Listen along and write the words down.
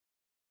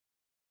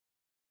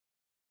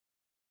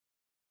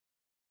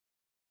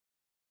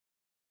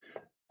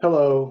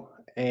Hello,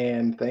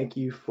 and thank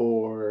you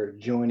for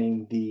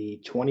joining the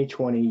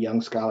 2020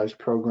 Young Scholars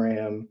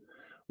Program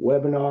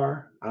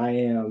webinar. I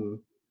am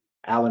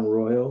Alan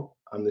Royal.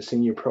 I'm the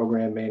Senior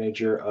Program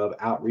Manager of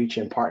Outreach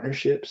and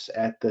Partnerships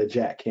at the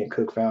Jack Kent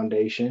Cooke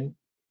Foundation,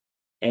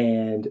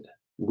 and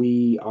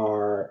we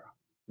are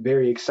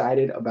very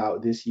excited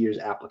about this year's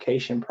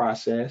application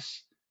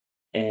process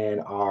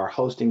and are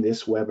hosting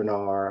this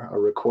webinar, a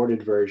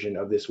recorded version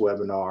of this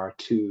webinar,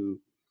 to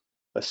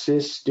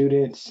assist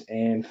students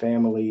and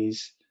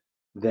families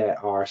that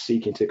are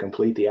seeking to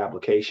complete the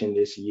application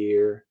this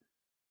year.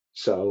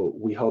 So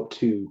we hope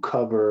to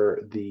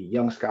cover the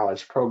Young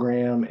Scholars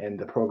program and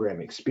the program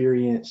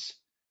experience,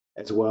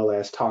 as well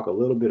as talk a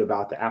little bit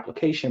about the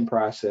application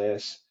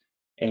process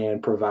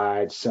and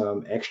provide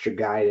some extra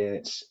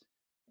guidance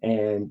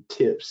and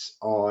tips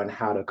on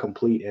how to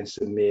complete and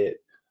submit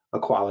a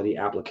quality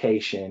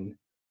application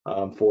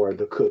for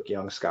the Cooke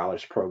Young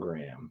Scholars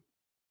program.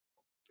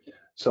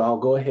 So I'll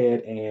go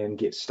ahead and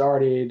get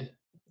started.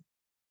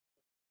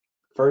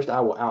 First,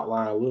 I will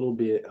outline a little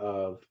bit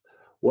of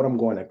what I'm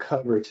going to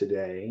cover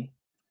today.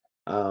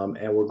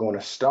 And we're going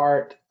to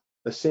start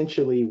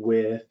essentially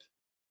with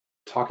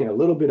talking a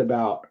little bit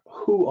about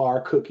who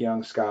are Cooke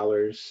Young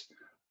Scholars,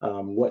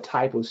 what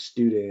type of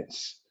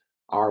students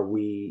are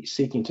we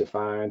seeking to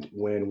find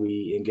when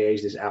we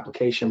engage this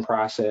application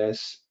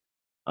process.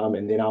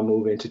 And then I'll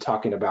move into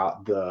talking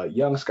about the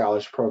Young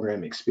Scholars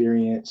Program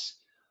experience,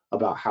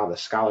 about how the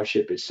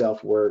scholarship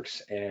itself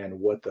works and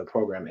what the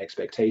program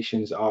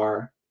expectations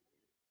are.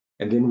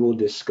 And then we'll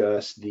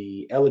discuss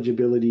the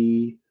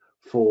eligibility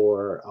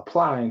for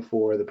applying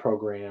for the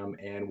program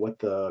and what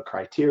the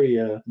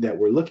criteria that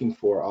we're looking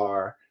for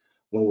are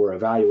when we're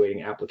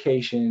evaluating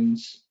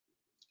applications.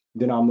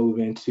 Then I'll move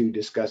into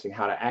discussing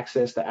how to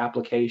access the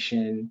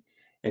application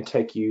and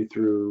take you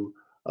through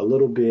a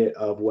little bit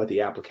of what the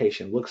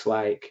application looks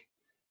like.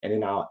 And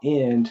then I'll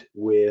end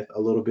with a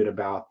little bit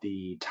about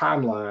the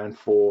timeline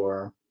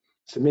for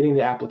submitting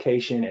the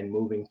application and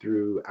moving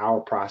through our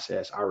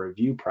process, our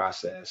review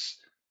process,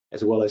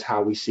 as well as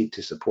how we seek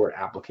to support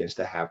applicants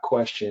that have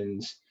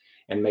questions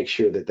and make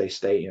sure that they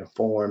stay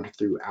informed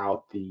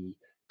throughout the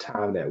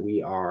time that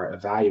we are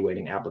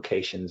evaluating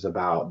applications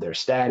about their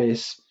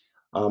status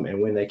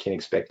and when they can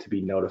expect to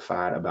be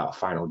notified about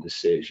final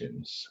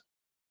decisions.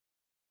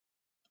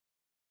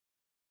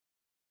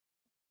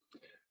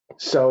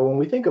 So when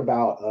we think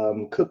about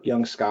Cooke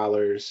Young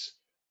Scholars,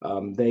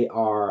 they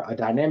are a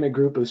dynamic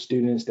group of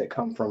students that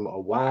come from a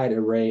wide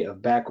array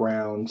of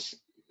backgrounds.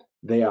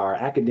 They are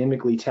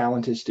academically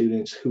talented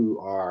students who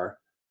are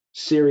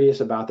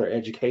serious about their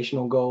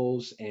educational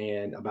goals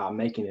and about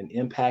making an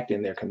impact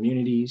in their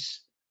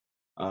communities.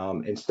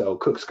 And so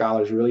Cooke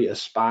Scholars really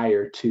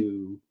aspire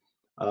to,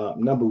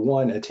 number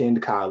one,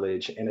 attend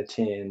college and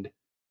attend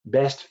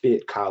best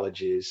fit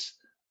colleges,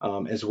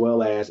 as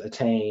well as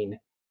attain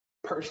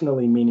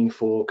personally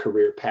meaningful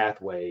career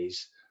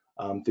pathways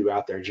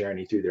throughout their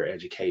journey through their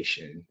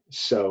education.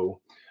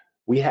 So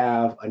we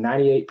have a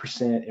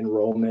 98%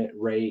 enrollment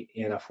rate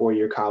in a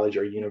four-year college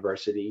or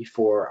university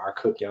for our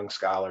Cooke Young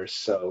Scholars.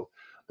 So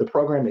the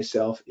program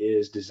itself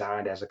is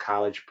designed as a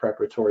college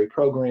preparatory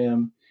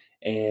program,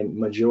 and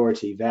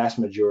vast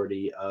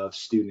majority of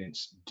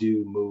students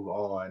do move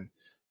on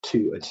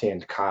to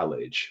attend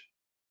college.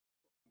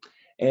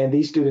 And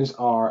these students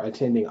are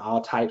attending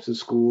all types of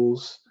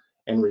schools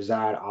and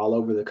reside all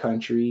over the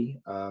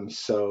country.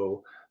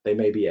 So they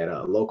may be at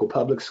a local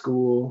public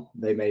school,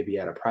 they may be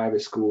at a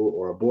private school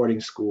or a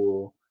boarding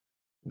school,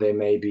 they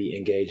may be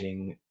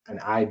engaging an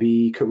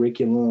IB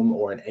curriculum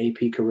or an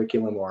AP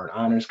curriculum or an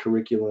honors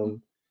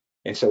curriculum.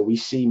 And so we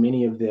see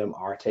many of them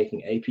are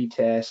taking AP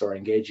tests or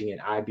engaging in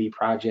IB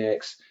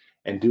projects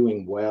and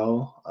doing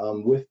well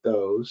with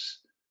those.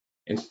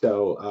 And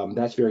so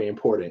that's very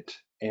important.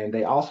 And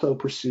they also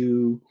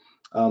pursue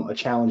a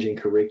challenging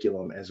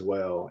curriculum as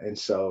well. And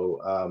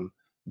so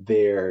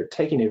they're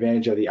taking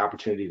advantage of the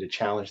opportunity to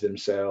challenge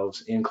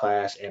themselves in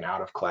class and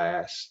out of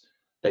class.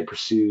 They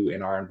pursue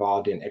and are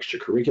involved in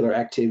extracurricular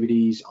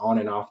activities on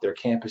and off their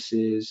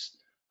campuses.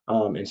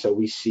 And so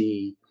we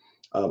see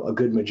a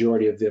good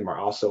majority of them are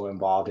also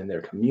involved in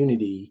their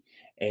community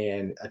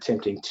and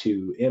attempting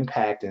to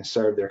impact and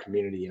serve their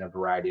community in a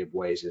variety of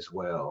ways as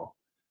well.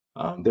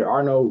 There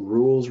are no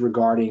rules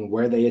regarding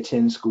where they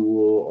attend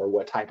school or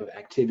what type of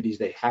activities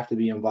they have to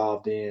be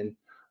involved in,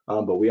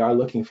 but we are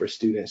looking for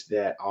students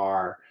that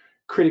are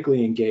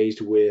critically engaged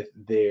with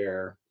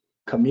their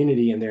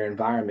community and their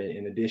environment,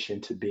 in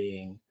addition to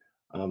being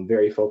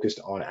very focused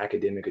on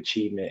academic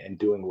achievement and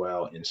doing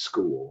well in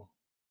school.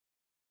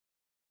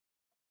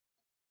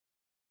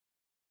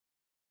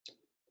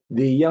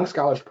 The Young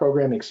Scholars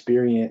Program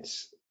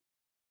experience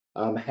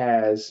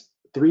has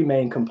three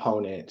main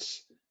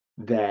components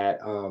that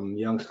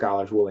young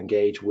scholars will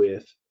engage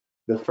with.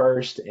 The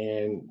first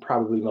and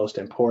probably most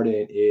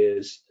important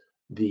is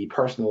the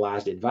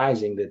personalized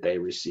advising that they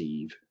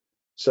receive.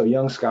 So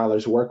young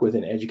scholars work with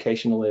an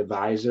educational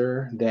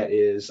advisor that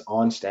is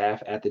on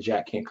staff at the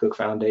Jack Kent Cooke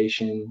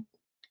Foundation,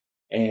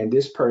 And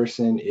this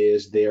person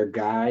is their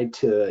guide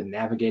to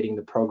navigating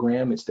the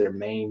program. It's their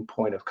main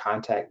point of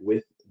contact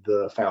with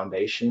the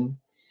foundation.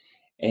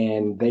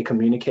 And they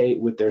communicate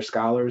with their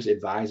scholars,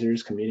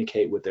 advisors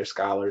communicate with their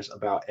scholars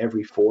about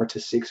every 4 to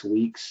 6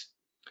 weeks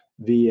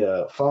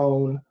via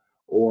phone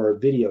or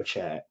video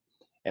chat.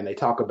 And they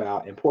talk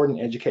about important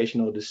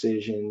educational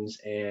decisions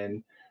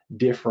and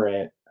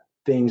different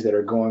things that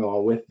are going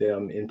on with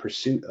them in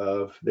pursuit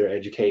of their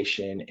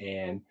education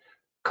and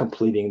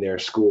completing their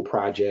school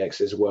projects,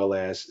 as well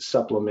as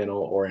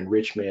supplemental or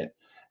enrichment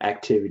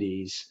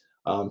activities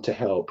to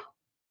help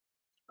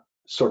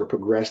sort of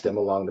progress them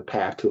along the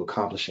path to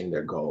accomplishing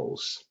their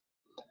goals.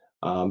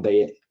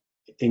 They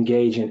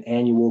engage in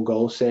annual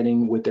goal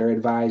setting with their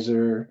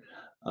advisor,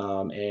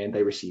 and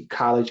they receive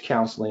college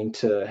counseling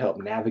to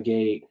help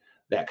navigate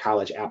that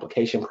college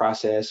application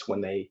process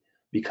when they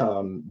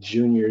become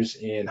juniors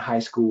in high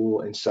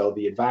school. And so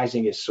the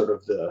advising is sort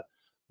of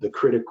the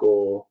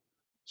critical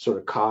sort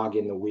of cog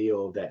in the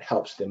wheel that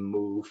helps them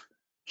move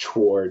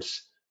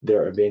towards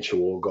their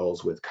eventual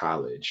goals with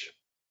college.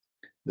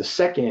 The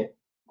second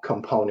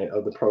component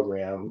of the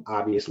program,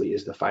 obviously,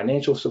 is the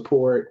financial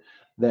support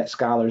that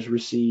scholars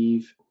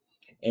receive.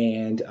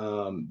 And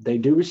they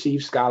do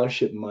receive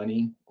scholarship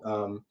money.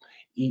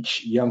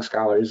 Each young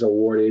scholar is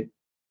awarded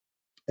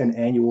an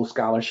annual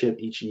scholarship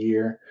each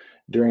year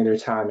during their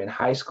time in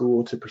high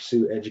school to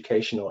pursue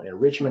educational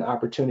enrichment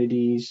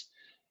opportunities.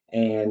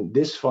 And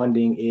this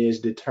funding is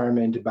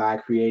determined by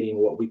creating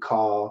what we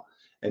call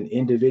an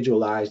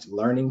individualized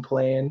learning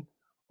plan,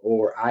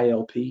 or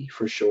ILP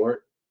for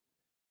short.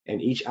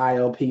 And each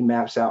ILP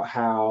maps out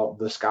how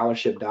the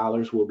scholarship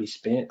dollars will be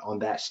spent on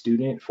that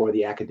student for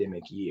the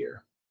academic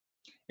year.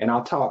 And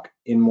I'll talk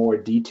in more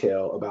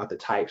detail about the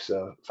types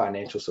of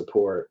financial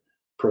support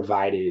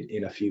provided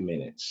in a few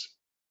minutes.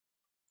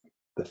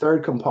 The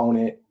third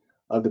component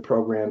of the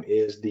program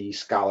is the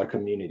scholar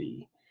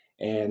community.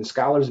 And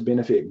scholars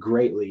benefit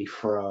greatly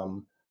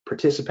from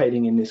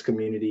participating in this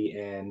community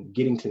and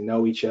getting to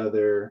know each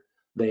other.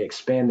 They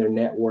expand their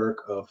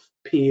network of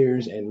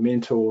peers and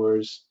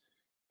mentors.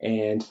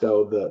 And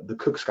so the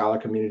Cooke Scholar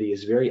community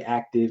is very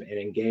active and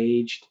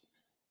engaged.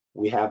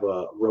 We have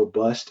a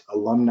robust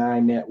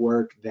alumni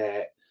network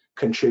that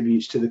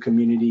contributes to the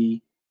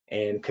community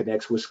and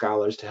connects with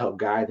scholars to help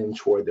guide them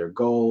toward their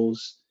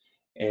goals.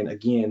 And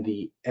again,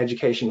 the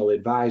educational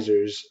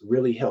advisors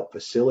really help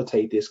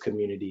facilitate this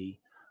community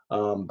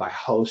by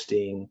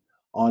hosting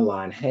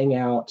online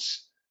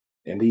hangouts.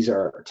 And these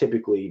are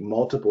typically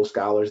multiple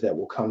scholars that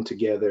will come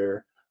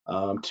together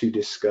to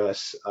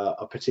discuss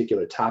a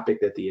particular topic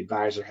that the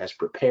advisor has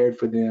prepared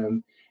for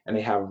them. And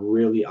they have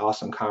really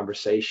awesome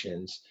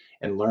conversations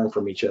and learn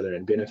from each other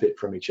and benefit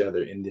from each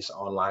other in this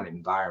online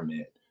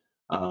environment.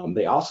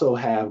 They also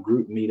have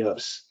group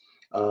meetups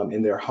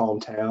in their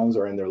hometowns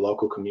or in their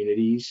local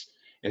communities.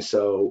 And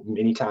so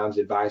many times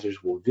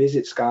advisors will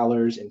visit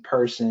scholars in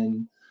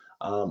person,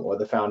 or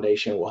the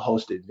foundation will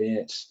host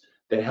events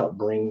that help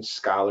bring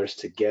scholars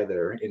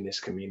together in this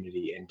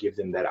community and give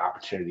them that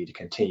opportunity to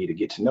continue to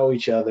get to know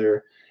each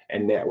other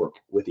and network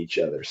with each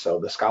other. So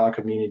the scholar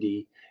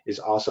community is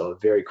also a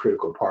very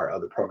critical part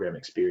of the program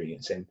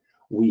experience. And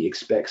we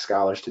expect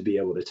scholars to be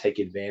able to take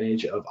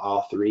advantage of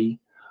all three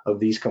of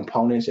these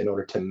components in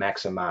order to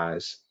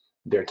maximize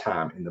their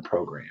time in the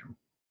program.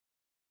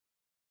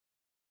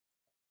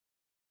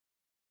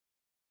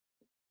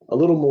 A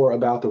little more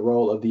about the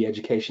role of the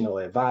educational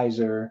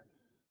advisor.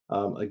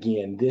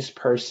 Again, this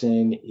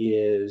person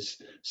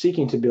is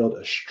seeking to build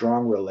a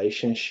strong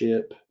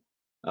relationship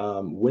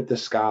with the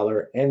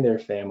scholar and their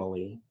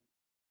family,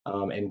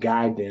 and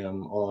guide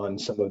them on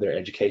some of their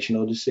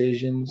educational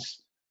decisions.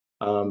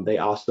 They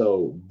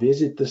also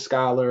visit the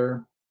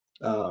scholar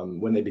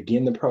when they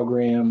begin the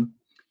program.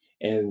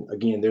 And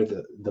again, they're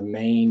the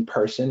main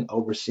person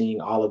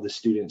overseeing all of the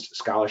students'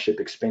 scholarship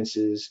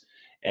expenses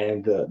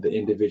and the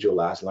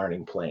individualized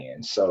learning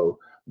plan. So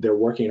they're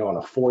working on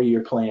a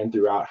 4-year plan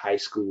throughout high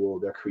school.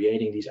 They're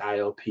creating these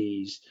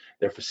ILPs.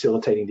 They're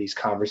facilitating these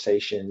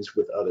conversations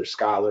with other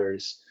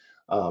scholars.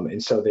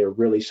 And so they're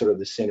really sort of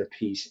the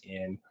centerpiece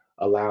in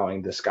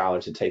allowing the scholar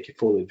to take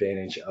full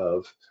advantage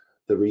of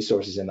the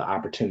resources and the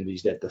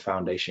opportunities that the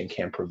foundation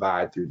can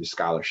provide through the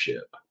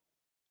scholarship.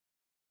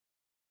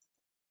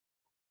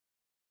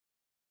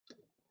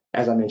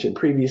 As I mentioned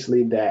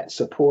previously, that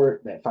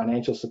support, that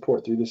financial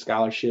support through the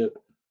scholarship,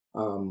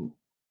 um,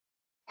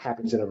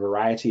 happens in a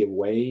variety of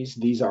ways.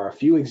 These are a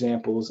few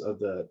examples of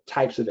the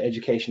types of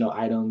educational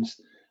items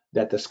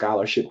that the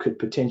scholarship could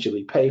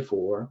potentially pay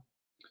for.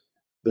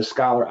 The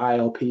scholar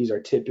ILPs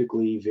are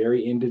typically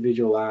very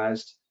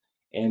individualized,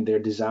 and they're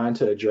designed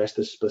to address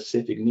the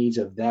specific needs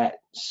of that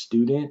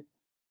student.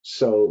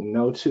 So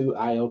no two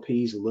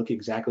ILPs look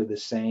exactly the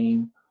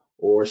same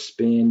or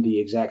spend the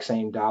exact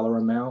same dollar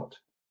amount.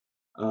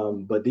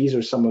 But these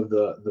are some of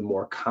the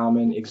more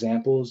common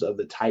examples of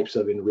the types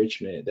of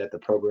enrichment that the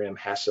program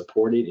has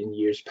supported in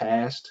years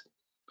past.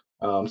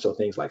 So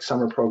things like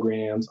summer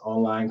programs,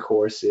 online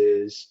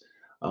courses,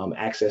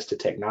 access to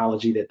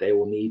technology that they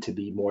will need to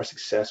be more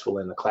successful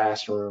in the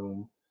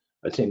classroom,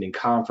 attending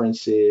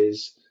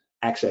conferences,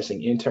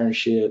 accessing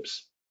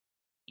internships.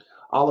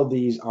 All of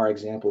these are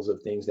examples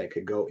of things that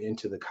could go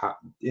into the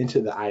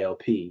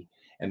ILP.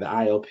 And the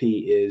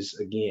ILP is,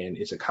 again,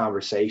 it's a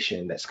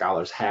conversation that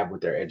scholars have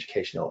with their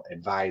educational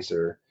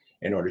advisor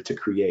in order to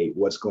create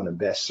what's going to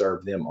best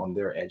serve them on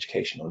their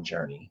educational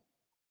journey.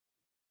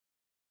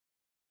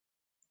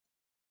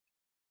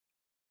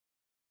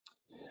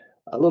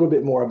 A little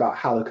bit more about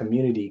how the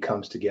community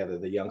comes together,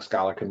 the Young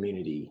Scholar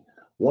community.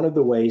 One of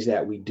the ways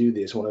that we do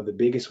this, one of the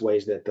biggest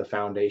ways that the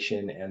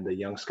foundation and the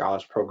Young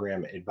Scholars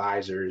Program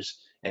advisors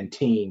and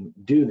team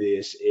do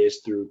this is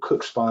through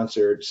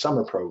Cooke-sponsored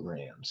summer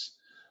programs.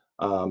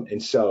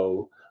 And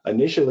so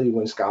initially,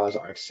 when scholars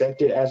are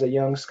accepted as a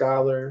Young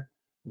Scholar,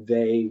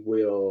 they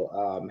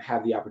will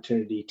have the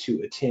opportunity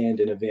to attend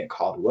an event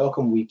called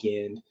Welcome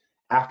Weekend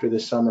after the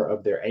summer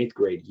of their 8th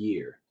grade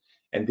year.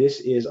 And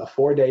this is a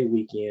 4-day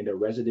weekend, a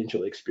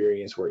residential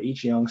experience where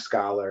each Young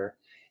Scholar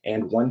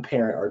and one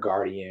parent or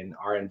guardian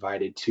are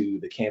invited to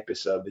the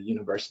campus of the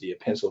University of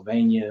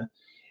Pennsylvania,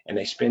 and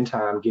they spend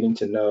time getting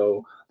to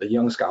know the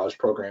Young Scholars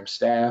Program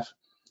staff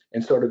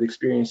and sort of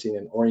experiencing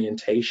an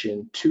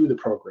orientation to the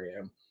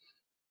program.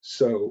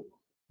 So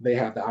they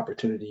have the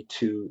opportunity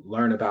to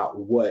learn about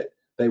what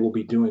they will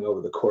be doing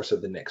over the course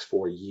of the next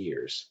 4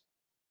 years.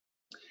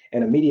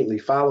 And immediately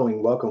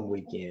following Welcome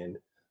Weekend,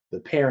 the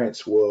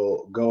parents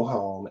will go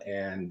home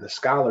and the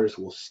scholars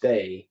will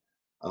stay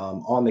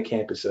on the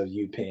campus of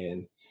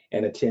UPenn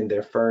and attend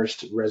their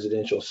first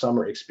residential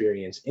summer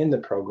experience in the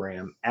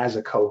program as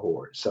a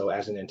cohort. So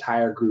as an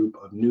entire group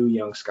of new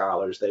Young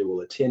Scholars, they will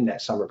attend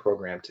that summer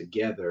program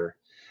together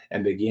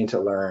and begin to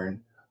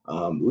learn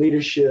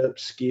leadership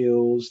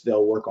skills.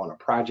 They'll work on a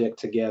project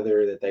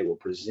together that they will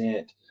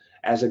present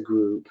as a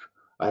group,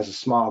 as a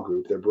small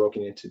group. They're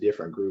broken into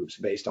different groups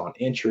based on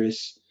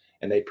interests,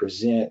 and they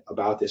present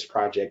about this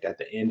project at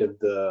the end of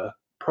the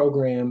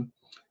program.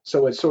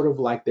 So it's sort of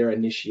like their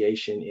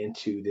initiation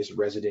into this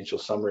residential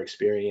summer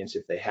experience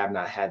if they have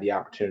not had the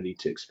opportunity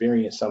to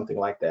experience something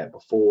like that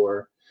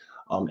before,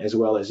 as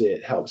well as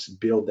it helps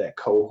build that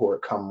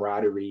cohort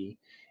camaraderie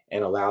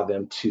and allow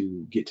them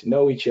to get to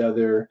know each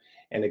other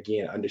and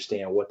again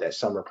understand what that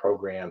summer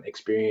program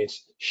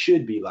experience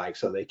should be like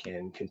so they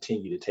can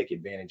continue to take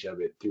advantage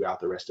of it throughout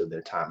the rest of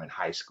their time in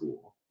high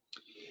school.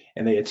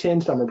 And they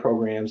attend summer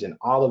programs in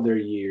all of their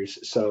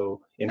years,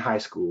 so in high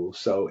school.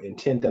 So in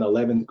 10th and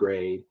 11th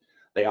grade,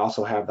 they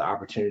also have the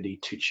opportunity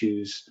to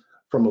choose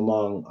from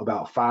among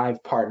about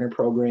 5 partner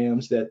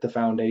programs that the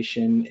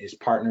foundation is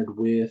partnered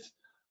with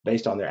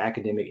based on their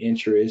academic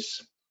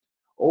interests,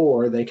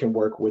 or they can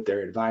work with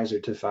their advisor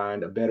to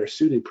find a better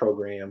suited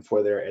program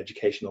for their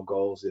educational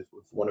goals if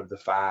one of the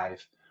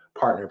 5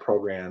 partner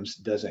programs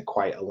doesn't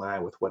quite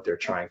align with what they're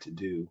trying to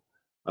do.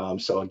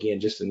 So again,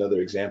 just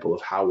another example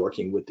of how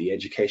working with the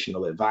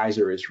educational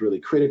advisor is really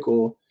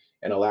critical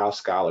and allows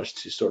scholars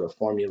to sort of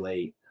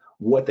formulate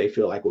what they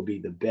feel like will be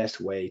the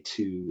best way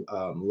to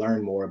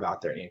learn more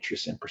about their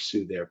interests and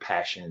pursue their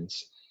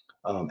passions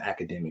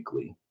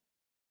academically.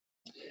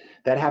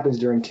 That happens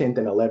during 10th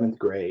and 11th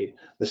grade.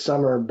 The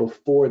summer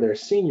before their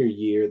senior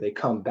year, they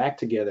come back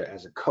together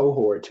as a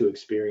cohort to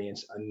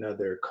experience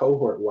another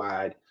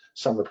cohort-wide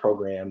summer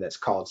program that's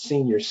called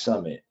Senior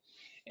Summit.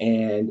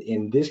 And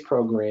in this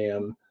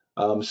program,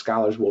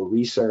 scholars will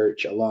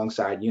research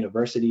alongside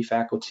university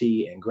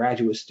faculty and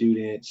graduate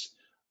students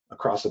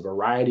across a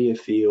variety of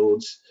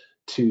fields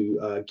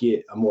to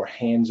get a more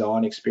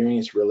hands-on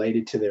experience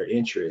related to their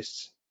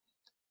interests.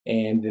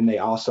 And then they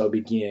also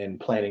begin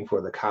planning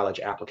for the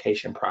college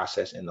application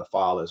process in the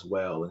fall as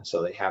well. And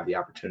so they have the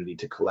opportunity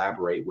to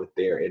collaborate with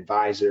their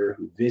advisor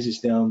who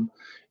visits them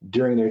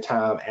during their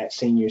time at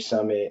Senior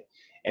Summit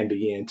and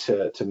begin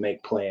to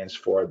make plans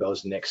for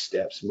those next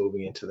steps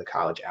moving into the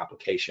college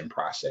application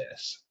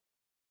process.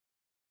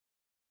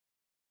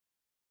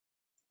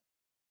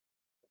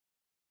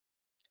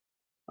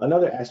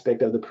 Another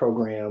aspect of the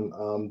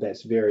program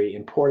that's very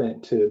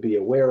important to be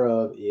aware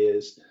of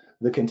is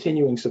the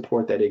continuing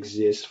support that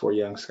exists for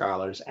young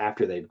scholars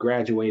after they've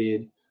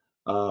graduated.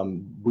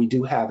 We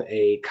do have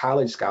a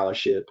college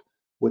scholarship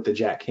with the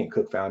Jack Kent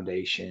Cooke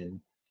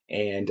Foundation,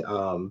 and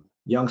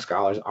young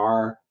scholars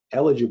are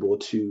eligible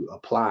to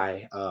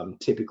apply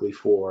typically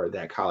for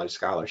that college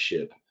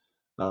scholarship.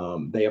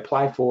 They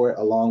apply for it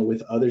along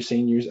with other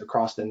seniors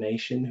across the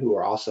nation who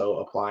are also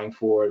applying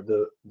for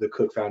the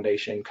Cooke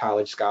Foundation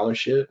College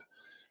Scholarship.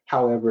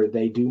 However,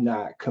 they do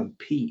not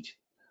compete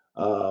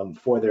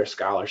for their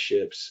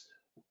scholarships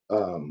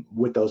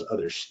with those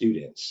other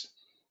students.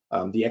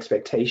 The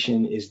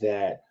expectation is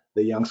that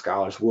the young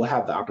scholars will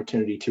have the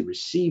opportunity to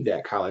receive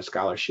that college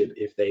scholarship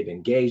if they've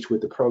engaged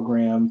with the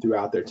program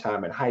throughout their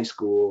time in high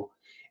school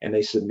and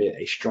they submit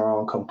a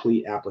strong,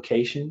 complete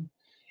application.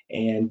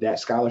 And that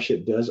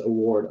scholarship does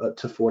award up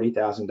to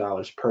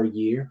 $40,000 per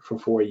year for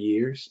 4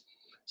 years.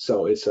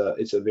 So it's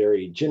a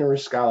very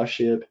generous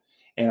scholarship.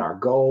 And our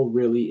goal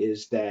really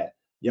is that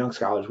young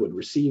scholars would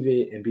receive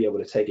it and be able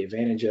to take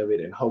advantage of it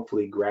and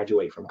hopefully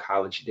graduate from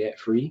college debt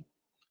free.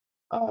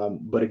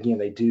 But again,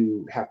 they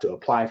do have to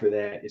apply for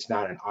that. It's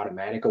not an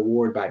automatic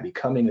award by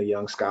becoming a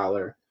Young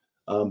Scholar,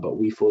 but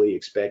we fully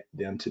expect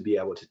them to be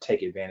able to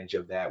take advantage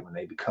of that when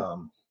they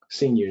become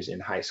seniors in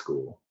high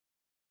school.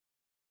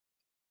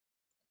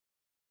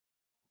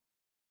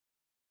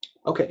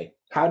 Okay,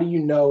 how do you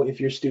know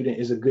if your student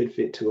is a good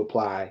fit to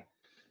apply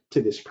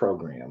to this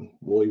program?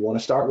 Well, you want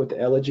to start with the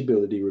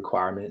eligibility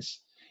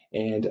requirements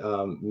and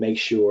make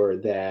sure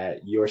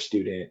that your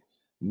student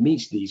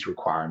meets these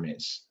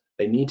requirements.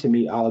 They need to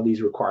meet all of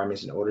these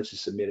requirements in order to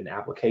submit an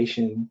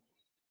application.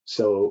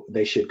 So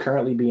they should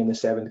currently be in the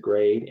 7th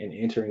grade and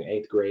entering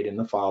 8th grade in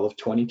the fall of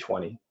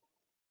 2020.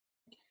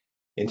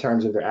 In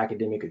terms of their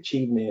academic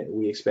achievement,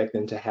 we expect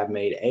them to have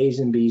made A's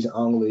and B's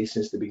only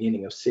since the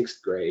beginning of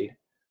 6th grade.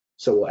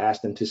 So we'll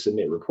ask them to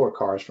submit report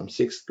cards from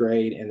 6th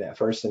grade and that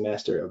first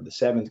semester of the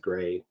 7th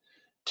grade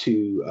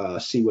to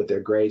see what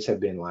their grades have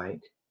been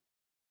like.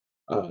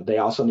 They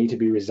also need to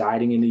be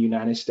residing in the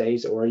United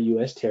States or a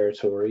U.S.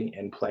 territory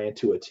and plan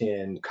to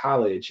attend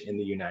college in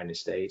the United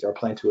States, or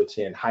plan to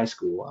attend high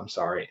school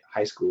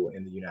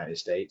in the United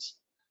States.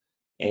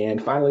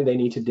 And finally, they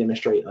need to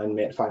demonstrate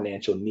unmet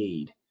financial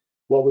need.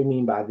 What we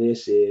mean by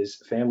this is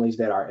families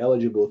that are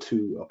eligible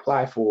to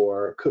apply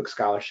for Cooke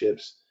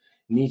scholarships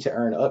need to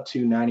earn up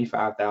to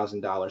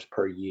 $95,000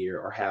 per year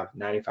or have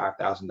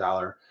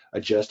 $95,000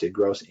 adjusted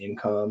gross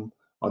income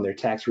on their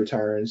tax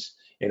returns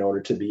in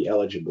order to be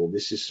eligible.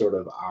 This is sort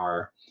of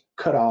our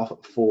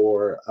cutoff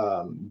for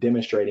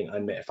demonstrating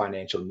unmet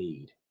financial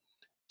need.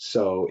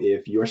 So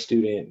if your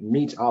student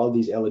meets all of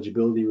these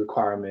eligibility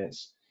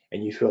requirements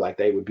and you feel like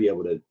they would be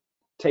able to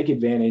take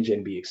advantage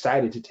and be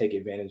excited to take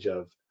advantage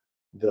of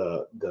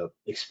the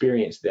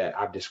experience that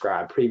I've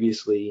described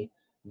previously,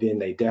 then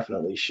they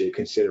definitely should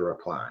consider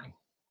applying.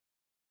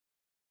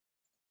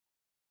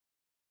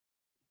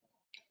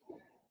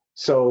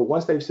 So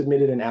once they've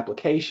submitted an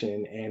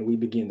application and we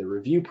begin the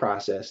review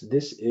process,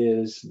 this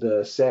is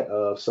the set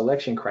of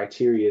selection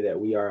criteria that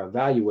we are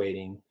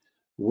evaluating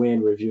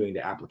when reviewing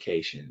the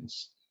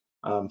applications.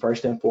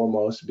 First and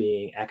foremost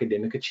being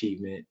academic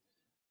achievement.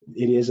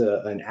 It is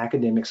an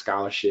academic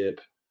scholarship,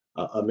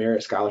 a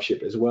merit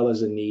scholarship, as well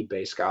as a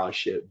need-based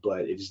scholarship,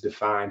 but it is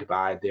defined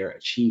by their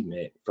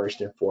achievement first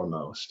and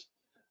foremost.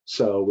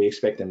 So we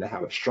expect them to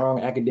have a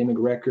strong academic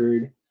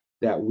record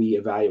that we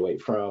evaluate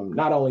from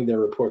not only their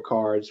report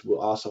cards, we'll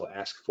also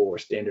ask for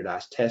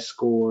standardized test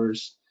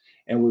scores,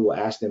 and we will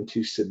ask them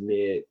to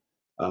submit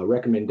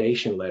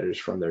recommendation letters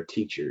from their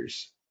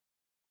teachers.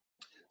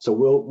 So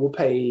we'll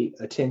pay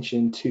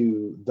attention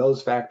to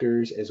those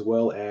factors as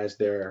well as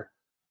their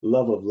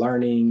love of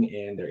learning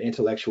and their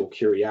intellectual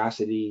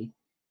curiosity,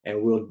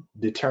 and we'll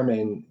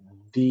determine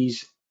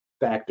these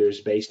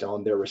factors based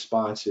on their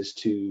responses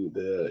to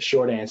the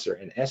short answer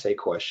and essay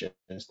questions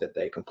that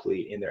they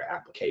complete in their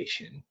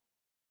application.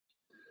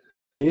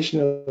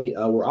 Additionally,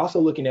 we're also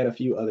looking at a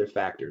few other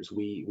factors.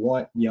 We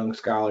want young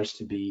scholars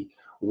to be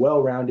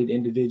well-rounded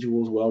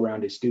individuals,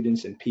 well-rounded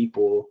students and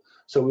people.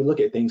 So we look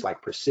at things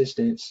like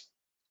persistence.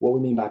 What we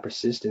mean by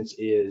persistence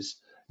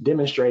is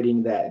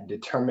demonstrating that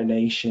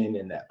determination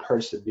and that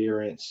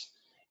perseverance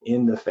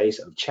in the face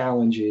of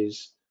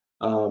challenges,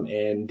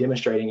 and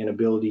demonstrating an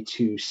ability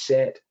to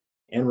set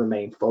and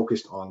remain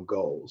focused on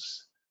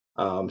goals.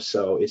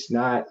 So it's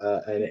not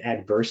an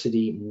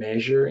adversity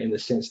measure in the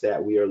sense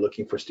that we are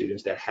looking for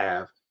students that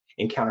have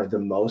encountered the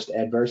most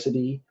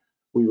adversity.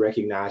 We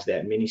recognize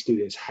that many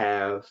students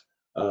have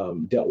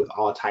dealt with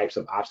all types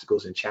of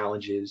obstacles and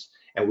challenges,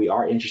 and we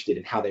are interested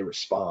in how they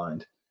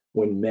respond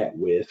when met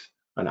with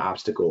an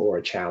obstacle or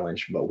a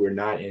challenge, but we're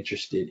not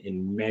interested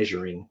in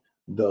measuring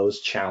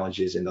those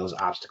challenges and those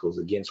obstacles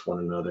against one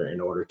another in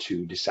order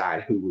to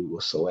decide who we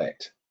will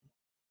select.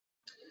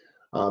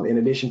 In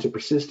addition to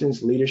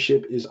persistence,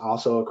 leadership is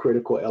also a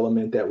critical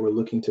element that we're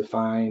looking to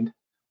find.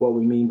 What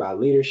we mean by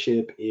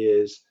leadership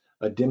is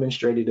a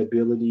demonstrated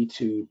ability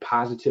to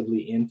positively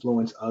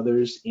influence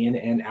others in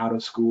and out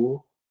of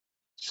school.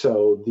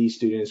 So these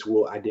students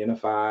will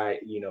identify,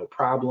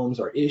 problems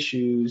or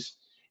issues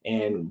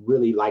and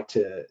really like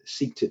to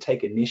seek to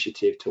take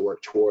initiative to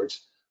work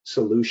towards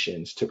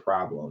solutions to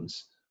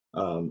problems.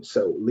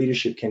 So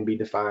leadership can be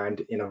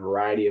defined in a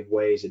variety of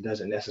ways. It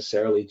doesn't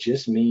necessarily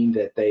just mean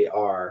that they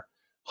are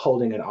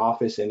holding an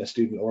office in a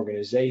student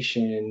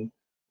organization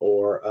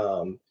or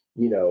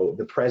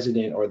the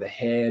president or the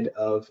head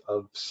of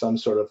some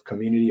sort of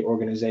community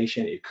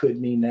organization. It could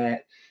mean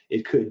that.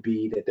 It could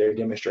be that they're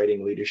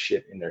demonstrating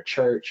leadership in their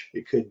church.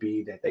 It could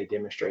be that they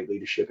demonstrate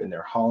leadership in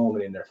their home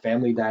and in their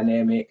family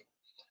dynamic.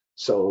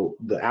 So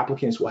the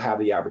applicants will have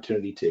the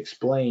opportunity to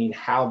explain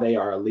how they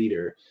are a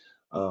leader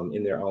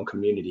in their own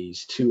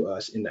communities to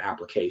us in the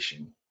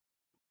application.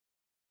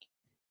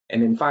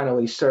 And then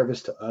finally,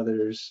 service to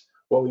others.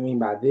 What we mean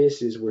by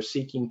this is we're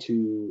seeking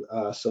to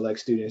select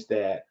students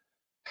that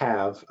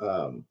have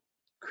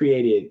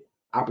created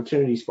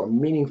opportunities for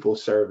meaningful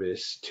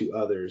service to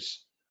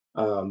others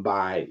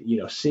by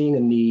seeing a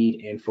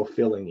need and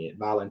fulfilling it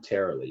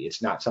voluntarily.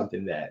 It's not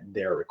something that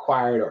they're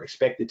required or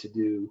expected to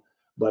do,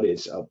 but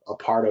it's a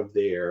part of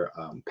their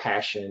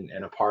passion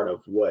and a part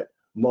of what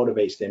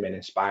motivates them and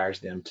inspires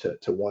them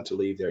to want to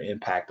leave their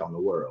impact on the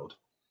world.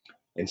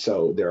 And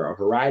so there are a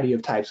variety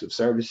of types of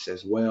services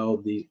as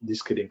well.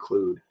 This could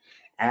include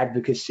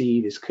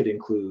advocacy, this could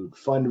include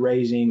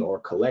fundraising or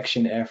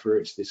collection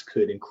efforts, this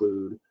could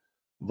include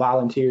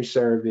volunteer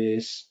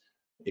service,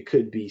 it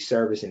could be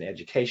service and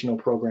educational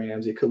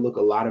programs, it could look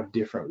a lot of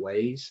different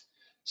ways.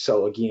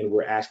 So again,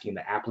 we're asking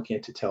the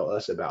applicant to tell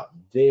us about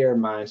their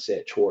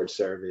mindset towards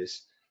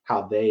service,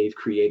 how they've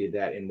created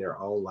that in their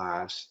own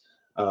lives.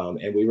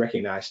 And we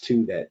recognize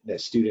too that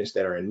students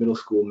that are in middle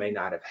school may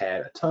not have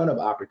had a ton of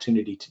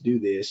opportunity to do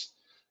this.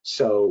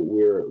 So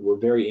we're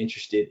very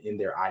interested in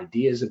their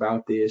ideas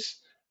about this,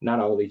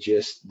 not only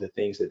just the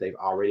things that they've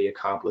already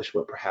accomplished,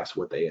 but perhaps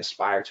what they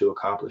aspire to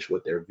accomplish,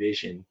 what their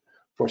vision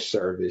for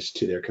service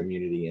to their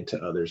community and to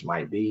others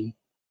might be.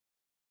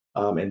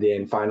 And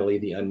then finally,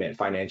 the unmet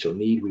financial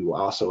need, we will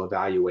also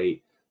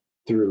evaluate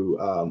through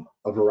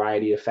a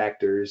variety of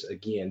factors.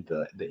 Again,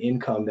 the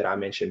income that I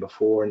mentioned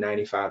before,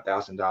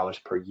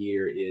 $95,000 per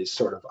year, is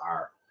sort of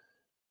our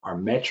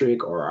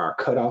metric or our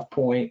cutoff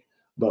point,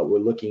 but we're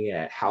looking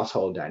at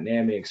household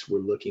dynamics, we're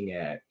looking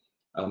at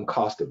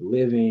cost of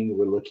living,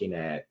 we're looking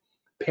at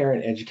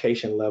parent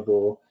education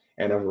level,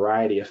 and a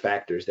variety of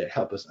factors that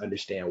help us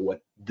understand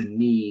what the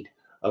need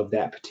of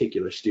that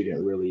particular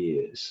student really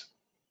is.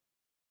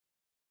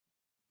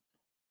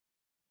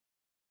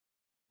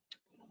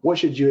 What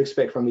should you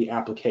expect from the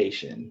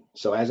application?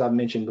 So as I've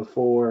mentioned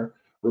before,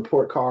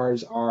 report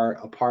cards are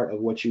a part of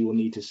what you will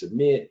need to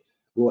submit.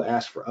 We'll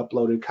ask for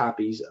uploaded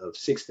copies of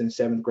 6th and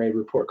 7th grade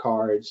report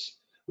cards.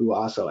 We will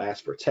also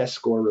ask for test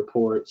score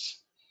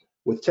reports.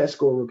 With test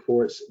score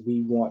reports,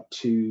 we want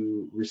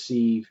to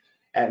receive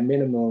at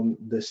minimum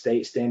the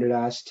state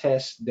standardized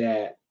test,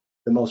 that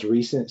the most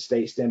recent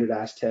state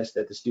standardized test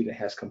that the student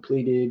has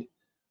completed.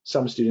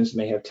 Some students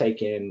may have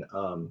taken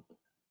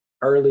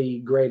early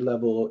grade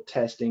level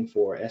testing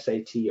for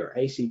SAT or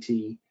ACT.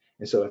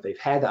 And so if they've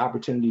had the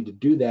opportunity to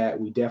do that,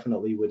 we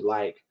definitely would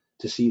like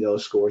to see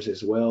those scores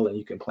as well, and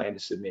you can plan to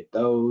submit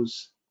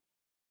those.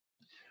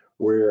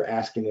 We're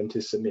asking them to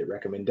submit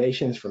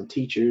recommendations from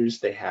teachers.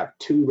 They have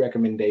 2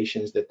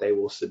 recommendations that they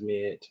will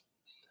submit.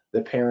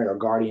 The parent or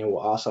guardian will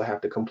also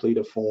have to complete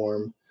a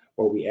form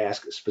where we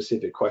ask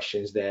specific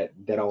questions that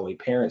only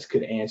parents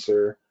could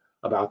answer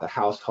about the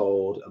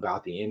household,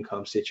 about the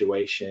income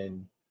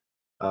situation.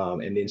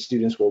 And then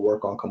students will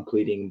work on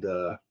completing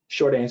the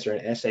short answer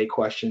and essay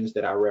questions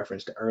that I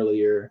referenced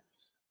earlier,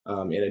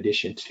 in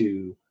addition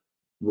to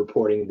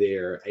reporting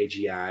their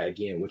AGI,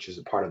 again, which is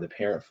a part of the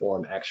parent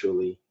form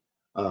actually.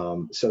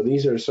 So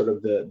these are sort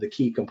of the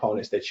key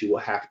components that you will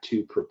have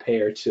to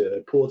prepare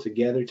to pull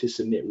together to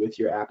submit with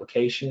your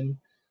application,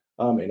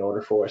 in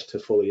order for us to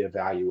fully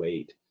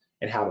evaluate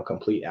and have a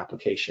complete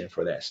application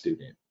for that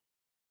student.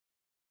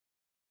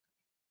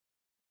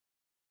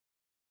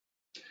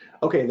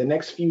 Okay, the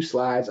next few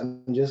slides,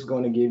 I'm just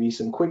going to give you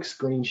some quick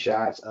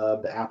screenshots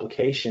of the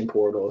application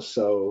portal.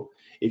 So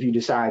if you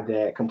decide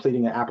that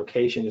completing an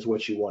application is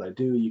what you want to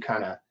do, you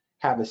kind of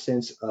have a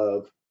sense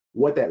of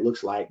what that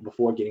looks like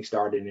before getting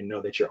started and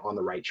know that you're on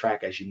the right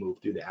track as you move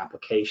through the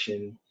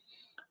application.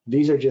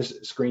 These are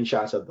just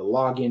screenshots of the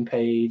login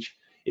page.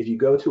 If you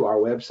go to our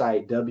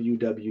website,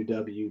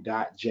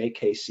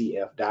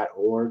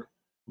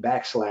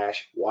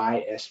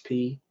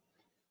 www.jkcf.org/YSP,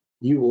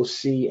 you will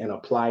see an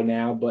apply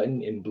now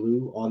button in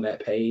blue on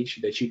that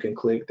page that you can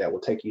click, that will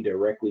take you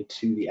directly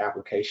to the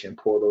application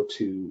portal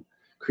to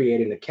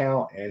create an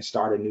account and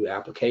start a new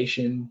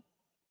application.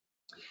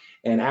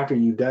 And after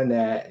you've done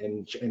that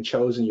and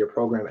chosen your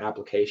program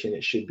application,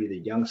 it should be the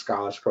Young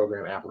Scholars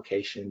Program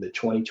application, the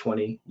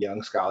 2020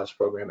 Young Scholars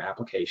Program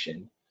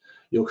application.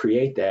 You'll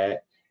create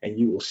that and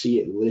you will see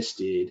it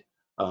listed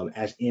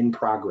as in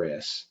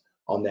progress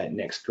on that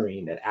next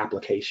screen, that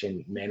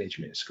application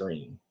management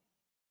screen.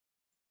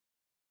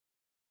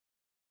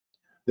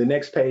 The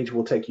next page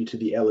will take you to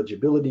the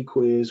eligibility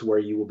quiz, where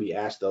you will be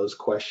asked those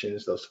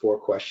questions, those 4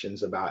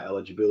 questions about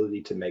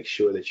eligibility, to make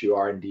sure that you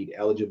are indeed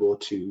eligible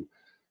to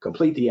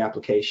complete the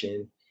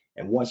application.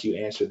 And once you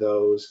answer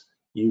those,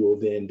 you will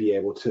then be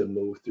able to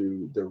move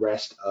through the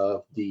rest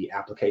of the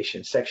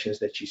application sections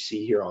that you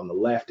see here on the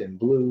left in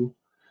blue,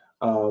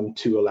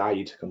 to allow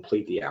you to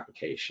complete the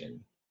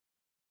application.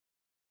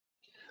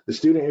 The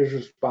student is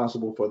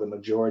responsible for the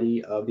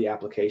majority of the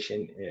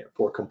application,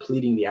 for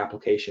completing the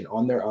application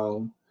on their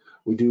own.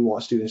 We do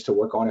want students to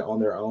work on it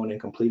on their own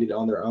and complete it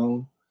on their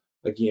own.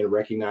 Again,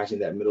 recognizing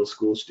that middle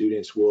school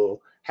students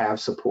will have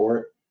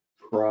support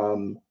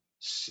from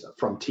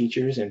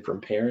teachers and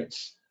from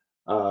parents,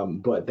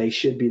 but they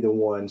should be the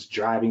ones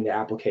driving the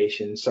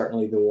application,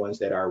 certainly the ones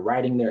that are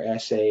writing their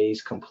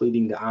essays,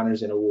 completing the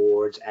honors and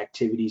awards,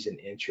 activities and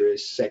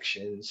interests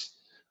sections,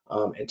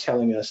 and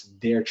telling us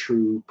their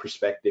true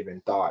perspective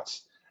and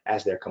thoughts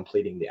as they're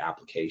completing the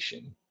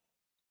application.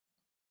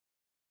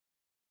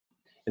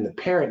 In the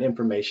parent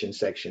information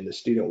section, the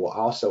student will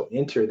also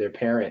enter their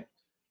parent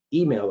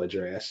email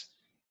address,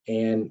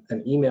 and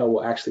an email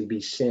will actually be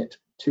sent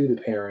to the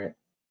parent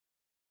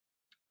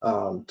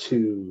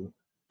to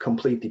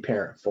complete the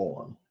parent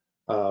form.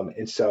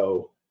 And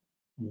so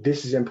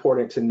This is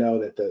important to know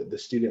that the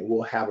student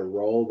will have a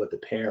role, but the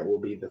parent will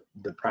be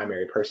the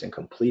primary person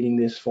completing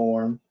this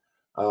form.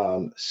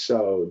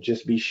 So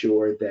just be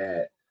sure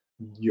that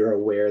you're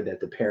aware that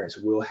the parents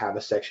will have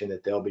a section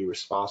that they'll be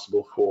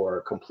responsible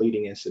for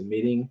completing and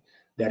submitting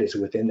that is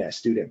within that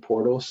student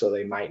portal. So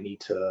they might need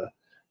to,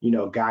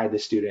 guide the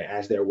student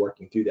as they're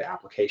working through the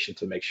application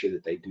to make sure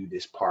that they do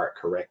this part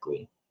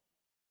correctly.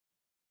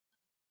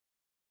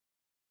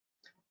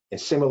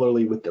 And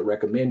similarly with the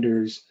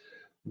recommenders,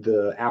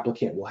 the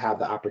applicant will have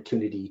the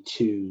opportunity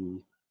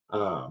to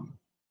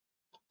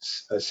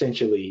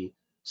essentially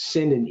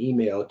send an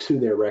email to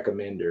their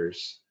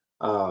recommenders,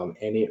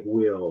 and it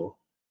will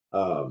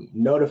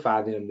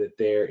notify them that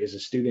there is a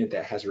student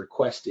that has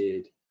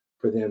requested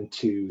for them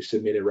to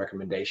submit a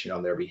recommendation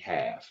on their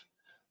behalf.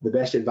 The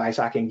best advice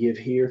I can give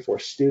here for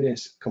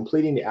students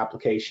completing the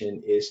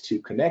application is to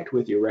connect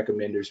with your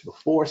recommenders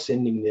before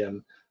sending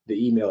them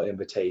the email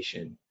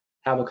invitation.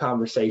 Have a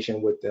conversation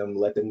with them,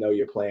 let them know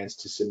your plans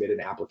to submit an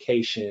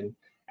application,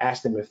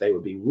 ask them if they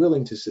would be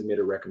willing to submit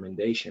a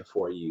recommendation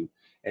for you,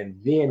 and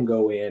then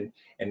go in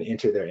and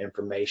enter their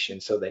information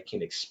so they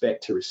can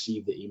expect to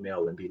receive the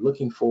email and be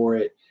looking for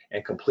it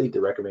and complete the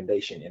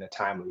recommendation in a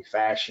timely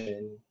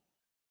fashion.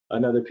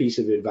 Another piece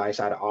of advice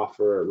I'd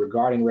offer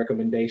regarding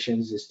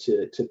recommendations is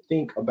to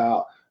think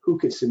about who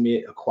could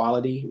submit a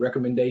quality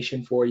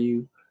recommendation for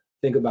you.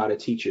 Think about a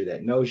teacher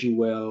that knows you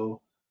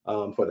well.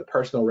 For the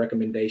personal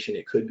recommendation,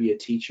 it could be a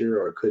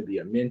teacher, or it could be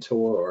a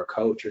mentor or a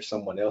coach or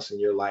someone else in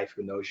your life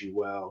who knows you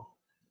well.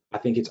 I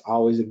think it's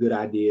always a good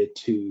idea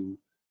to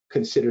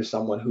consider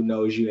someone who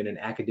knows you in an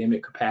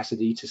academic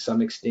capacity to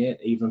some extent,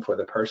 even for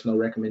the personal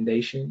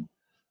recommendation.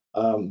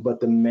 But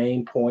the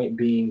main point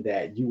being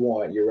that you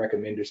want your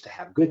recommenders to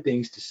have good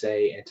things to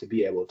say and to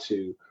be able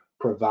to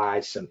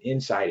provide some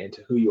insight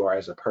into who you are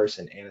as a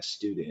person and a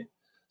student.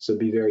 So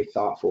be very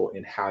thoughtful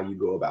in how you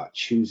go about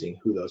choosing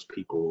who those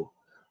people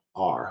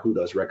are, who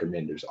those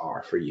recommenders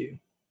are for you.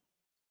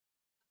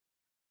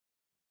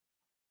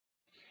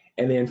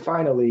 And then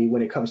finally,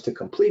 when it comes to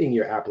completing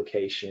your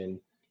application,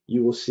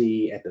 you will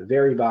see at the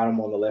very bottom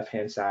on the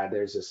left-hand side,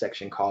 there's a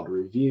section called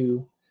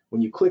Review.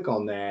 When you click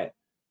on that,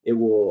 it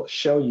will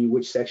show you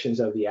which sections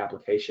of the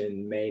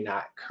application may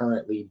not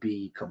currently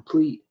be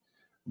complete.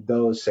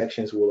 Those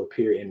sections will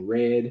appear in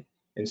red,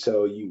 and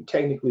so you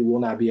technically will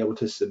not be able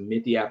to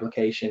submit the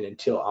application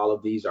until all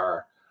of these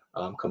are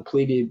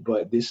completed,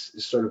 but this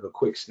is sort of a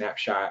quick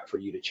snapshot for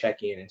you to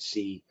check in and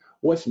see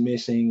what's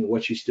missing,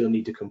 what you still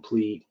need to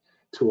complete,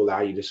 to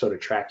allow you to sort of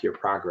track your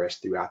progress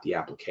throughout the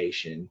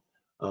application,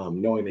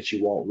 knowing that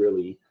you won't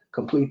really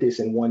complete this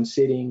in one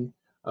sitting.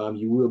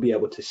 You will be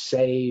able to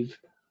save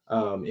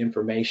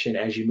information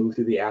as you move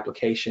through the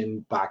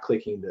application by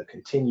clicking the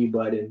continue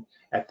button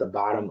at the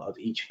bottom of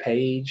each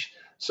page.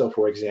 So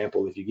for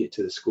example, if you get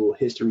to the school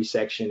history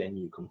section and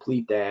you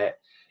complete that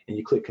and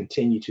you click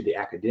continue to the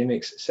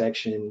academics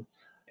section,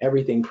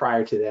 everything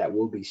prior to that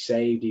will be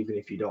saved, even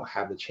if you don't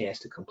have the chance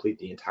to complete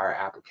the entire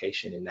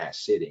application in that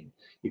sitting.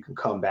 You can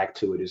come back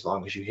to it as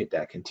long as you hit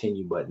that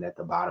continue button at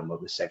the bottom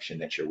of the section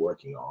that you're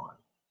working on.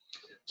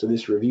 So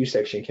this review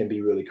section can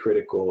be really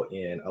critical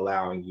in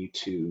allowing you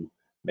to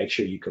make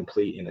sure you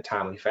complete in a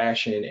timely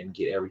fashion and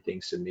get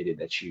everything submitted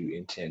that you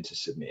intend to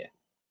submit.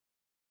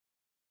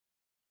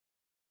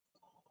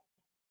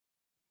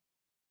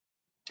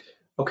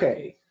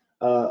 Okay,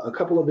 a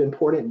couple of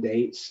important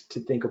dates to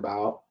think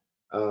about.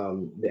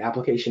 The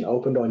application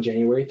opened on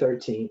January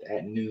 13th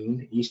at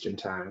noon Eastern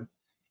Time.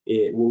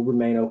 It will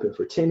remain open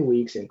for 10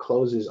 weeks and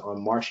closes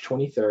on March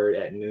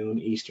 23rd at noon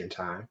Eastern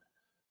Time.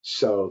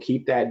 So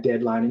keep that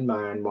deadline in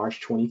mind,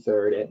 March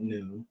 23rd at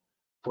noon,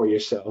 for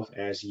yourself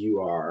as you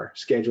are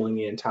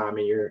scheduling in time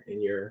in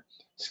your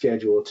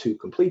schedule to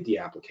complete the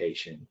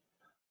application.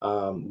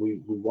 We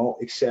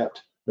won't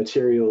accept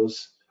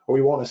materials, or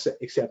we won't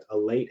accept a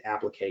late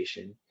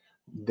application.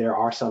 There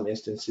are some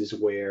instances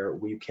where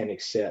we can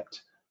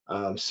accept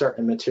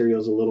certain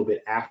materials a little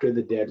bit after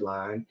the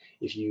deadline.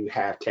 If you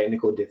have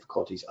technical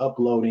difficulties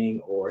uploading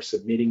or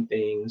submitting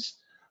things,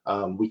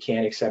 we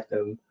can accept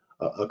them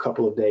a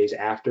couple of days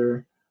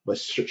after, but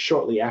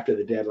shortly after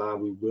the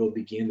deadline, we will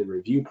begin the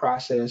review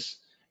process.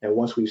 And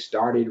once we've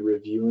started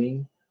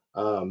reviewing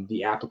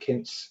the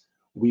applicants,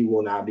 we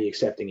will not be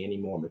accepting any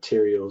more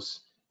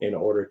materials in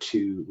order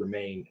to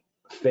remain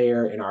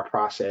fair in our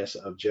process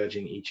of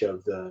judging each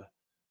of the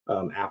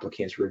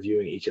applicants,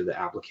 reviewing each of the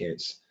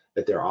applicants,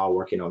 that they're all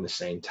working on the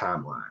same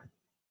timeline.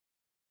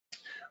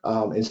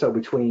 And so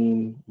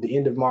between the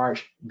end of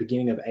March,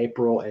 beginning of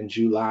April, and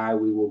July,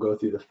 we will go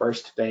through the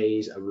first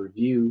phase of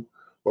review,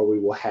 where we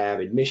will have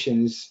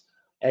admissions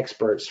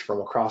experts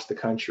from across the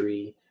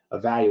country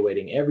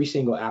evaluating every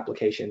single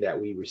application that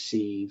we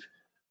receive.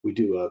 We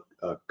do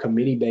a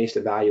committee-based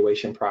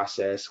evaluation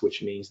process,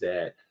 which means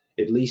that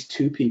at least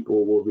 2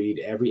 people will read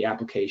every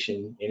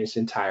application in its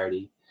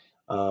entirety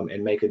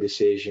and make a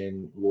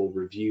decision. We'll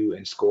review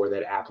and score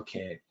that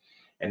applicant,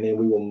 and then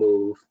we will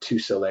move to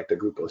select a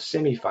group of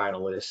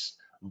semifinalists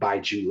by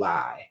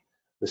July.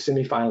 The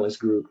semifinalist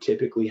group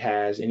typically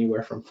has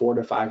anywhere from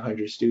 400 to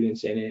 500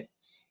 students in it,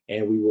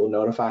 and we will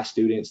notify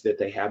students that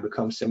they have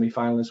become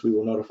semifinalists. We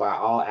will notify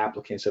all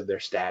applicants of their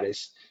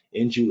status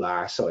in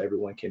July so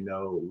everyone can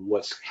know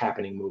what's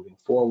happening moving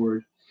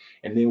forward.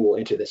 And then we'll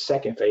enter the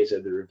second phase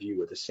of the review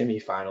with the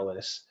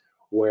semifinalists,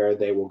 where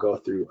they will go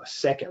through a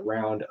second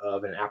round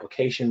of an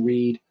application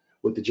read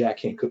with the Jack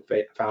Kent Cooke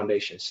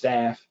Foundation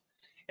staff.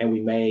 And we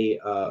may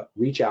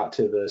reach out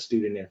to the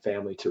student and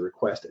family to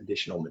request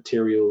additional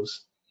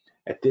materials.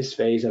 At this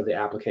phase of the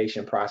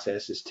application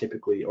process is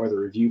typically, or the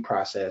review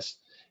process,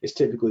 is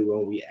typically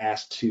when we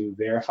ask to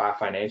verify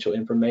financial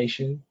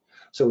information.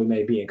 So we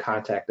may be in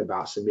contact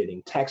about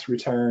submitting tax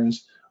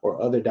returns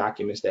or other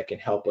documents that can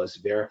help us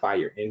verify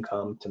your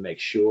income to make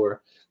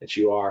sure that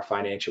you are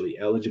financially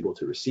eligible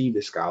to receive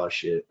the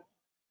scholarship.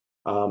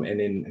 And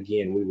then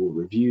again, we will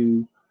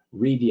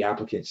read the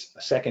applicants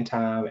a second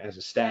time as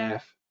a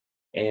staff,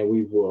 and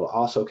we will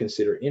also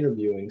consider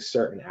interviewing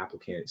certain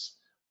applicants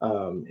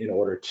in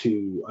order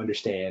to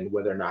understand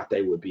whether or not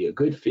they would be a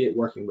good fit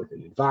working with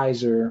an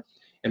advisor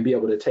and be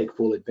able to take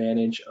full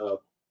advantage of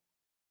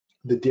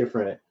the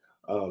different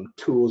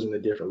tools and the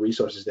different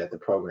resources that the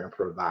program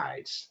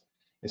provides.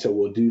 And so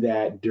we'll do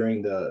that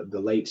during the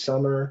late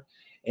summer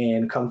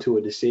and come to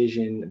a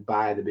decision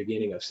by the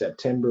beginning of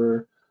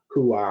September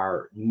who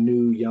our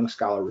new Young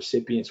Scholar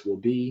recipients will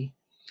be.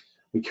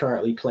 We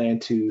currently plan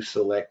to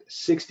select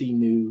 60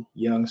 new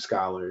Young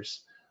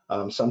Scholars.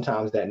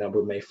 Sometimes that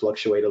number may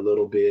fluctuate a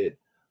little bit,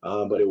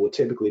 but it will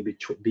typically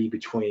be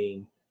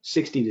between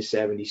 60 to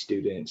 70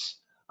 students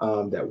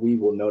that we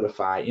will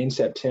notify in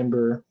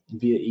September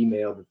via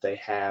email that they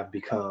have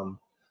become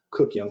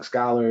Cooke Young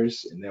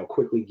Scholars, and they'll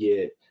quickly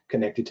get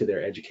connected to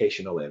their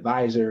educational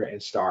advisor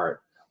and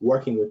start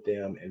working with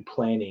them and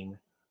planning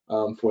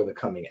for the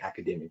coming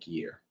academic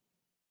year.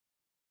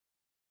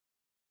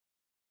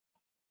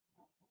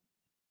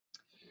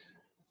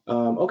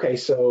 Okay,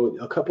 so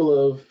a couple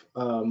of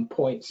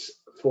points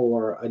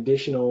for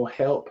additional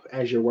help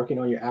as you're working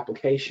on your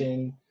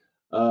application.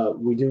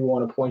 We do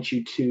want to point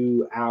you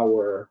to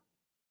our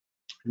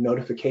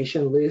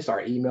notification list,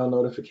 our email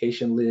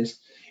notification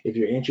list. If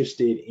you're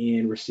interested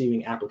in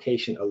receiving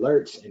application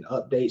alerts and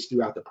updates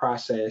throughout the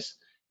process,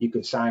 you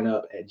can sign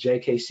up at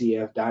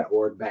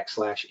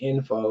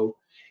jkcf.org/info,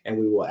 and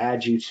we will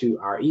add you to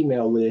our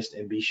email list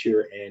and be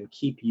sure and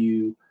keep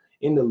you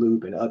in the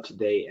loop and up to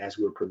date as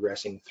we're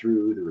progressing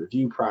through the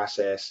review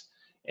process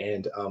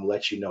and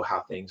let you know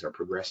how things are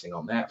progressing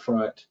on that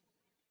front.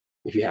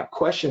 If you have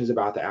questions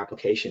about the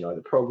application or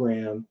the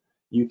program,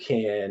 you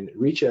can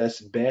reach us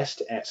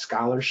best at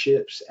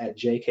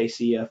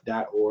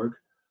scholarships@jkcf.org.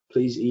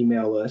 Please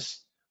email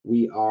us.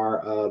 We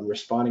are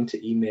responding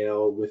to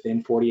email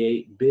within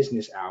 48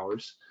 business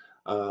hours.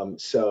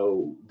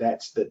 So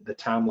that's the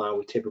timeline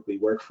we typically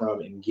work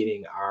from in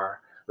getting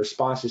our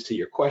responses to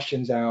your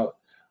questions out.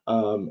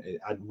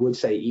 I would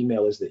say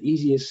email is the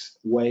easiest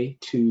way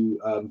to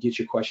get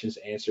your questions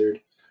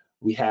answered.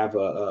 We have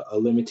a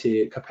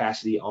limited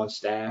capacity on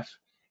staff,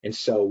 and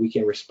so we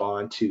can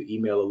respond to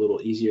email a little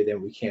easier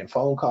than we can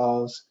phone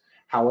calls.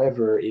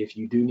 However, if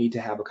you do need to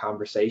have a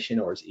conversation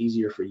or it's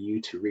easier for you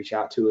to reach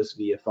out to us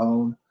via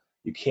phone,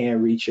 you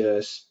can reach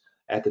us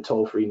at the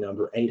toll-free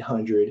number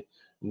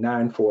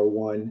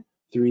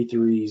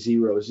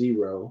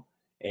 800-941-3300,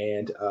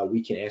 and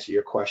we can answer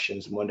your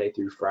questions Monday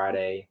through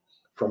Friday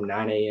from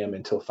 9 a.m.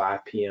 until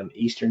 5 p.m.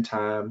 Eastern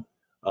time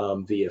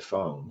via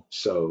phone.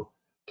 So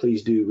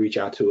please do reach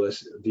out to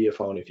us via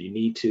phone if you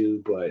need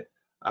to, but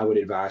I would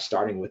advise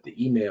starting with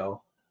the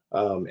email,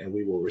 and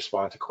we will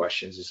respond to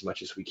questions as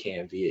much as we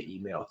can via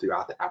email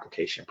throughout the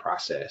application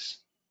process.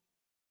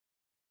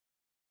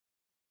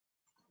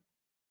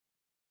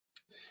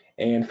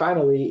 And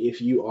finally,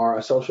 if you are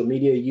a social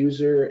media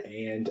user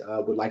and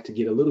would like to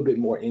get a little bit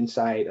more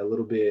insight, a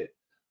little bit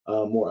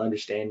more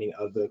understanding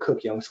of the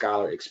Cooke Young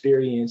Scholar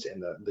experience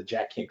and the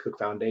Jack Kent Cooke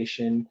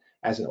Foundation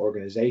as an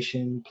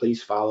organization,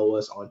 please follow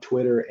us on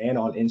Twitter and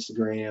on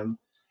Instagram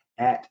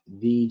at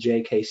the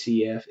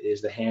JKCF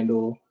is the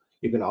handle.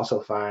 You can also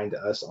find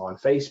us on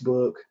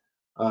Facebook,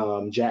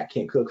 Jack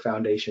Kent Cooke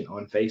Foundation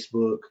on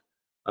Facebook.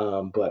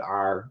 But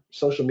our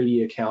social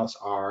media accounts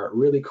are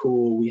really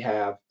cool. We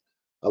have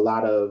a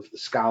lot of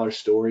scholar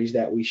stories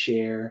that we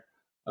share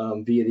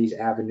via these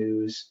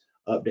avenues,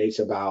 updates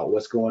about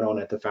what's going on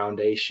at the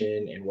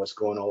foundation and what's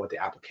going on with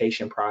the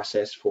application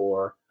process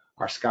for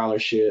our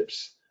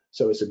scholarships.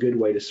 So it's a good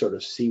way to sort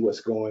of see what's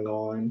going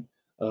on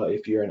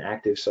if you're an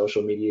active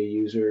social media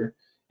user,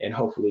 and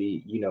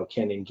hopefully,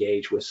 can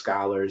engage with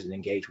scholars and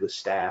engage with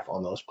staff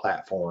on those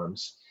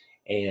platforms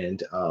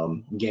and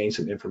gain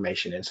some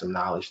information and some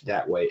knowledge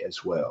that way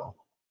as well.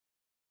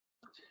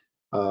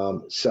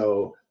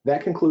 So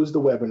that concludes the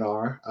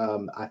webinar.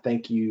 I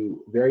thank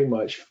you very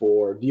much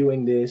for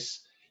viewing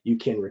this. You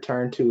can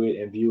return to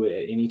it and view it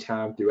at any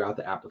time throughout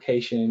the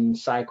application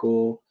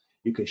cycle.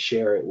 You can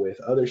share it with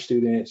other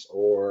students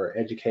or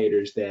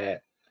educators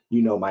that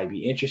might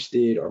be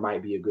interested or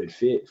might be a good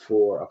fit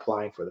for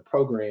applying for the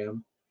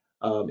program.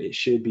 It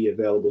should be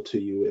available to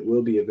you. It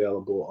will be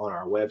available on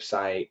our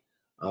website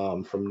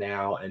from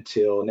now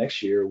until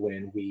next year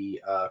when we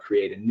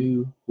create a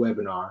new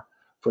webinar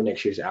for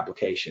next year's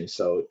application.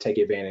 So take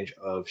advantage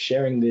of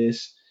sharing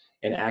this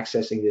and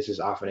accessing this as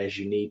often as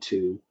you need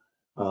to.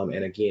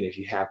 And again, if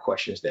you have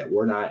questions that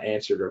were not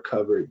answered or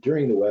covered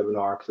during the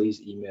webinar,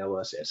 please email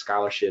us at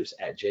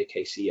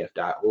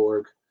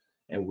scholarships@jkcf.org,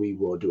 and we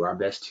will do our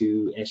best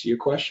to answer your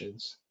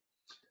questions.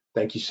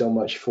 Thank you so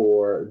much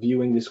for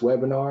viewing this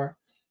webinar,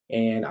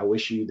 and I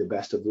wish you the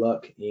best of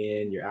luck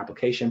in your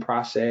application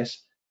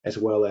process, as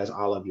well as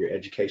all of your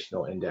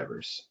educational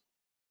endeavors.